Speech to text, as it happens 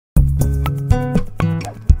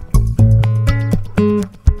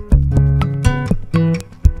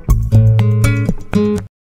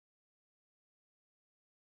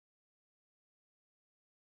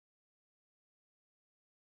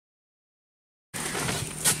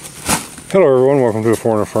Hello everyone, welcome to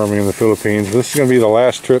Foreigner Farming in the Philippines. This is going to be the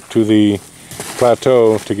last trip to the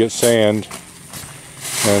Plateau to get sand,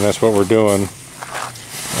 and that's what we're doing.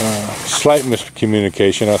 Slight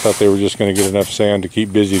miscommunication. I thought they were just going to get enough sand to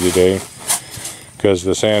keep busy today, because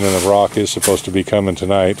the sand and the rock is supposed to be coming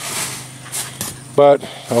tonight. But,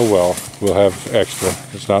 oh well, we'll have extra.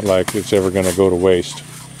 It's not like it's ever going to go to waste.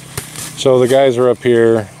 So the guys are up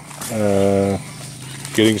here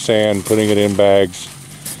getting sand, putting it in bags.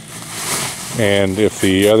 And if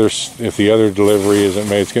the other delivery isn't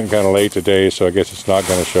made, it's getting kind of late today, so I guess it's not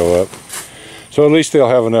going to show up. So at least they'll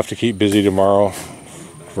have enough to keep busy tomorrow,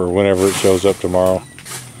 for whenever it shows up tomorrow.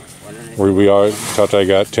 We are, Tata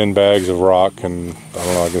got 10 bags of rock, and I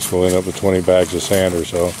don't know, I guess we'll end up with 20 bags of sand or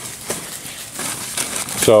so.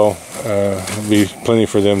 So it'll be plenty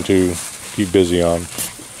for them to keep busy on.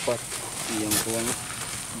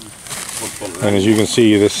 And as you can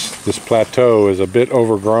see, this plateau is a bit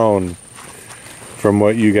overgrown from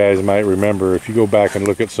what you guys might remember. If you go back and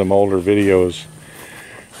look at some older videos,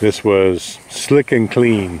 this was slick and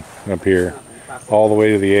clean up here all the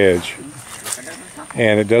way to the edge,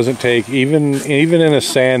 and it doesn't take, even in a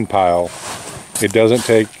sand pile, it doesn't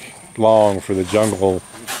take long for the jungle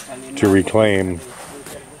to reclaim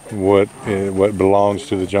what belongs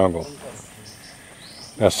to the jungle.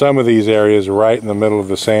 Now some of these areas right in the middle of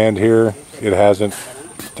the sand here, it hasn't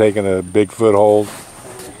taken a big foothold.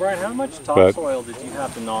 Brian, how much topsoil did you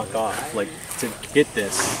have to knock off, like, to get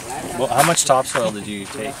this? Well, how much topsoil did you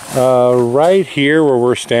take? Right here where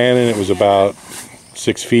we're standing, it was about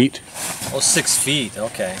 6 feet. Oh, 6 feet,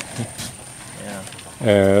 okay.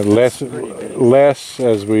 Yeah. Less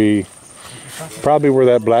as we, probably where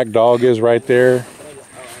that black dog is right there,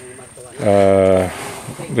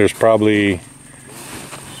 there's probably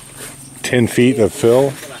 10 feet of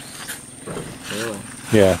fill. Really?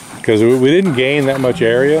 Yeah. Because we didn't gain that much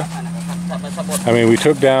area. I mean, we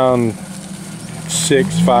took down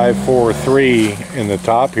 6, 5, 4, 3 in the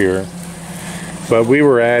top here, but we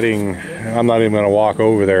were adding, I'm not even going to walk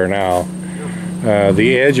over there now.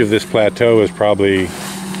 The edge of this plateau is probably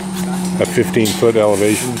a 15-foot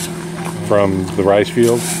elevation from the rice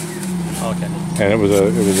field. Okay. And it was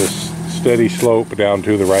a steady slope down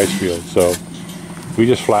to the rice field, so we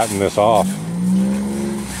just flattened this off.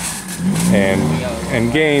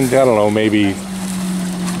 And gained, I don't know, maybe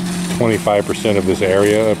 25% of this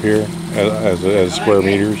area up here as square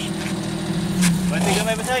meters.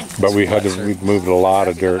 But we moved a lot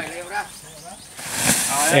of dirt.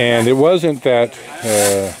 And it wasn't that,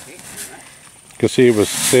 because see, it was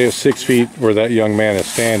 6 feet where that young man is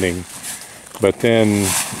standing, but then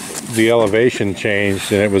the elevation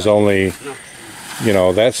changed, and it was only, you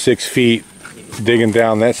know, that 6 feet, digging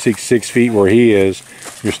down that six feet where he is,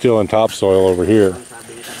 you're still in topsoil over here.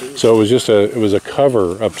 So it was just it was a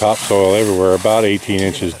cover of topsoil everywhere, about 18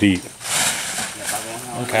 inches deep.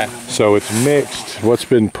 Okay. So it's mixed. What's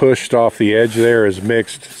been pushed off the edge there is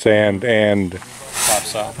mixed sand and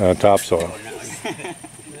topsoil.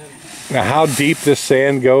 Now how deep this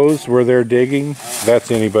sand goes where they're digging, that's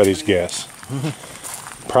anybody's guess.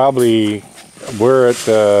 Probably we're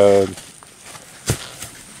at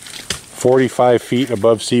 45 feet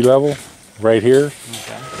above sea level right here.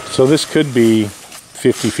 Okay. So this could be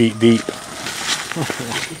 50 feet deep,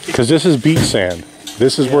 because this is beach sand.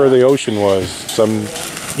 This is where the ocean was some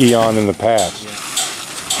eon in the past.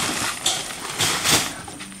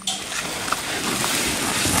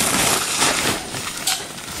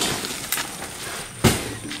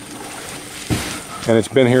 And it's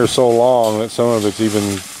been here so long that some of it's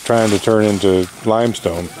even trying to turn into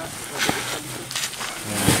limestone.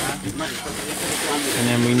 And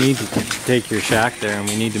then we need to take your shack there, and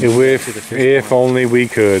we need to move it to the fish If pond. only we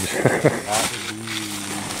could.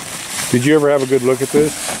 Did you ever have a good look at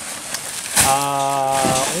this?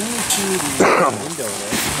 Only through the window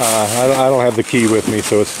there. I don't have the key with me,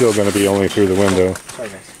 so it's still going to be only through the window. Sorry,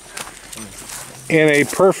 guys. In a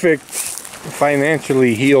perfect,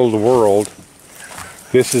 financially healed world,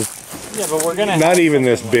 this is but we're gonna not even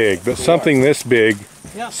this big, but something this big,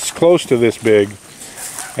 close to this big,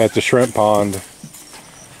 at the shrimp pond.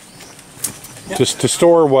 Just to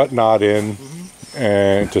store whatnot in,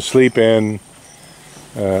 and to sleep in,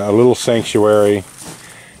 a little sanctuary.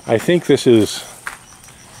 I think this is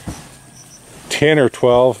 10 or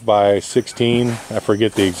 12 by 16. I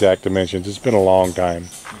forget the exact dimensions. It's been a long time.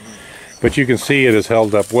 But you can see it has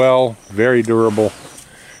held up well, very durable.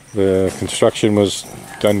 The construction was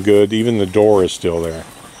done good. Even the door is still there.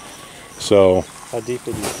 So how deep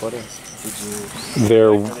did you put it? Are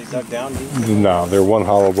they dug down deep? No, they're 1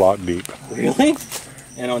 hollow block deep. Really?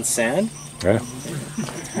 And on sand? Yeah.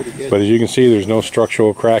 But as you can see, there's no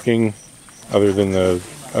structural cracking other than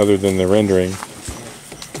the rendering.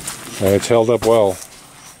 It's held up well.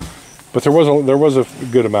 But there was a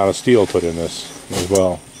good amount of steel put in this as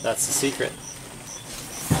well. That's the secret.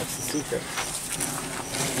 That's the secret.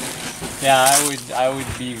 Yeah, I would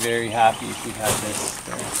be very happy if we had this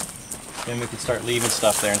there. Then we could start leaving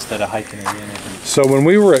stuff there instead of hiking it in. So when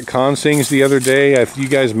we were at Consings the other day, you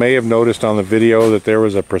guys may have noticed on the video that there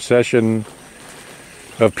was a procession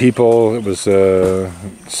of people. It was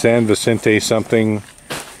San Vicente something,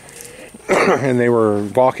 and they were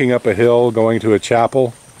walking up a hill going to a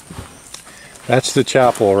chapel. That's the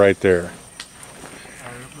chapel right there.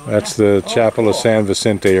 That's the Chapel of San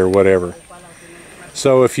Vicente or whatever.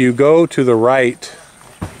 So if you go to the right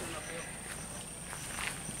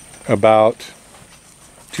about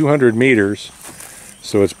 200 meters,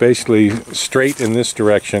 so it's basically straight in this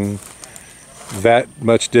direction, that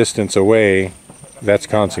much distance away, that's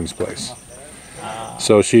Consing's place.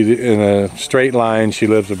 So she, in a straight line, she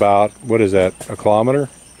lives about, what is that, a kilometer?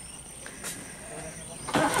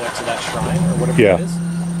 To that shrine or whatever Yeah. it is?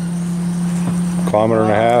 Kilometer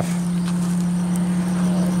and a half.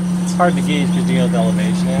 It's hard to gauge because you know the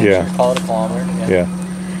elevation. Yeah. Should we call it a kilometer? Yeah.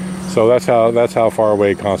 So that's how far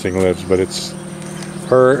away Consing lives, but it's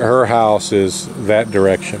her house is that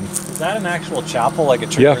direction. Is that an actual chapel, like a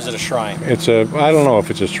church, Yeah. or is it a shrine? It's a, I don't know if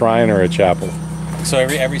it's a shrine or a chapel. So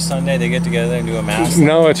every Sunday they get together and do a mass?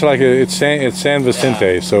 No, it's like it's San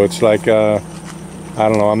Vicente, Yeah. so it's like I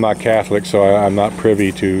don't know. I'm not Catholic, so I'm not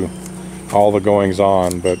privy to all the goings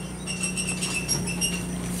on, but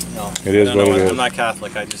No, it is what it is. I'm not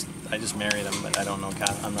Catholic. I just marry them, but I don't know.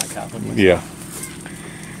 I'm not Catholic myself. Yeah.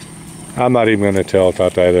 I'm not even going to tell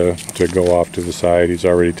Tatai to go off to the side. He's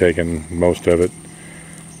already taken most of it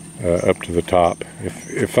up to the top.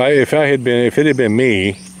 If it had been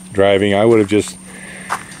me driving, I would have just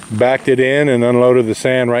backed it in and unloaded the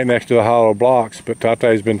sand right next to the hollow blocks. But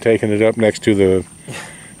Tatai's been taking it up next to the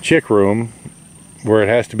chick room, where it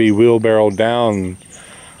has to be wheelbarrowed down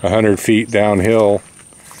 100 feet downhill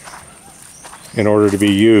in order to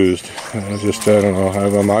be used. I don't know.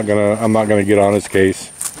 I'm not gonna get on his case.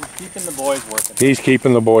 He's keeping the boys working. He's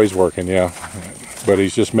keeping the boys working, yeah. But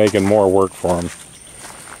he's just making more work for them.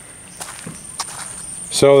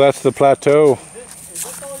 So that's the Plateau. Is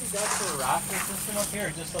this all you got for a rafting system up here,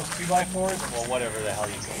 or just those 2x4s? Well, whatever the hell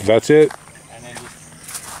you call it. That's it. And then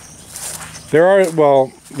just,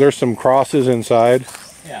 There's some crosses inside.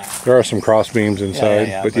 yeah. There are some cross beams inside,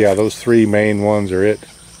 yeah, but yeah, those three main ones are it.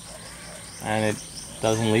 And it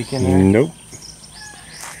doesn't leak in there? Nope.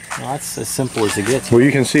 Well, that's as simple as it gets. Well,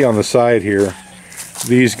 you can see on the side here,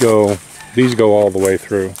 these go all the way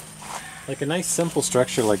through. Like a nice simple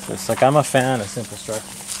structure like this. Like, I'm a fan of simple structure.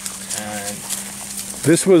 And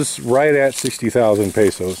This was right at 60,000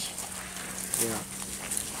 pesos. yeah.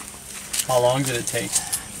 How long did it take?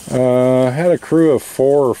 Had a crew of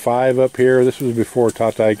 4 or 5 up here. This was before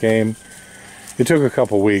Tatai came. It took a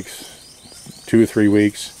couple weeks, 2 or 3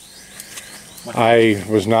 weeks. I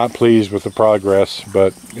was not pleased with the progress,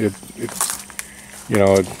 but it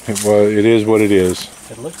is what it is.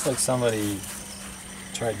 It looks like somebody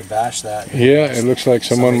tried to bash that. Yeah, it looks like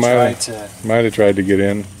someone might have tried to get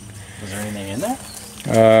in. Was there anything in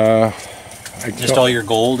there? Just all your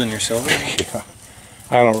gold and your silver? Yeah.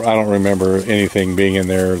 I don't remember anything being in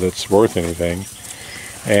there that's worth anything.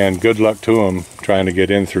 And good luck to them trying to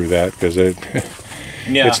get in through that, because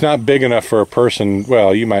Yeah. it's not big enough for a person.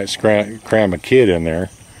 Well, you might cram a kid in there,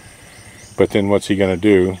 but then what's he going to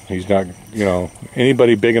do? He's not,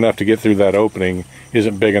 anybody big enough to get through that opening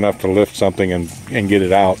isn't big enough to lift something and get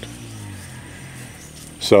it out.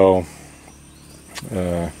 So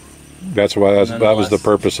that was the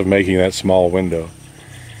purpose of making that small window.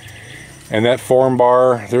 And that form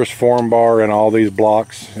bar, there's form bar in all these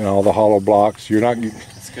blocks and all the hollow blocks.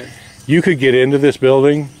 That's good. You could get into this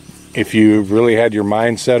building if you really had your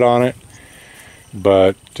mind set on it,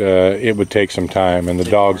 but it would take some time, and the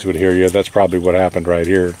dogs would hear you. That's probably what happened right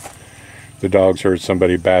here. The dogs heard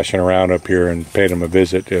somebody bashing around up here and paid them a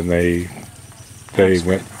visit, and they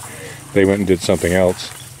went and did something else.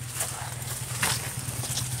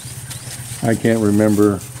 I can't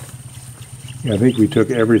remember. I think we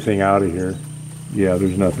took everything out of here. Yeah,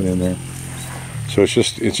 there's nothing in there. So it's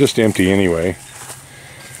just empty anyway.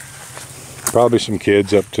 Probably some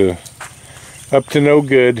kids up to no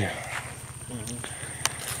good.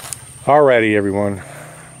 Alrighty, everyone.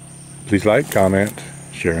 Please like, comment,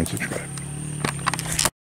 share, and subscribe.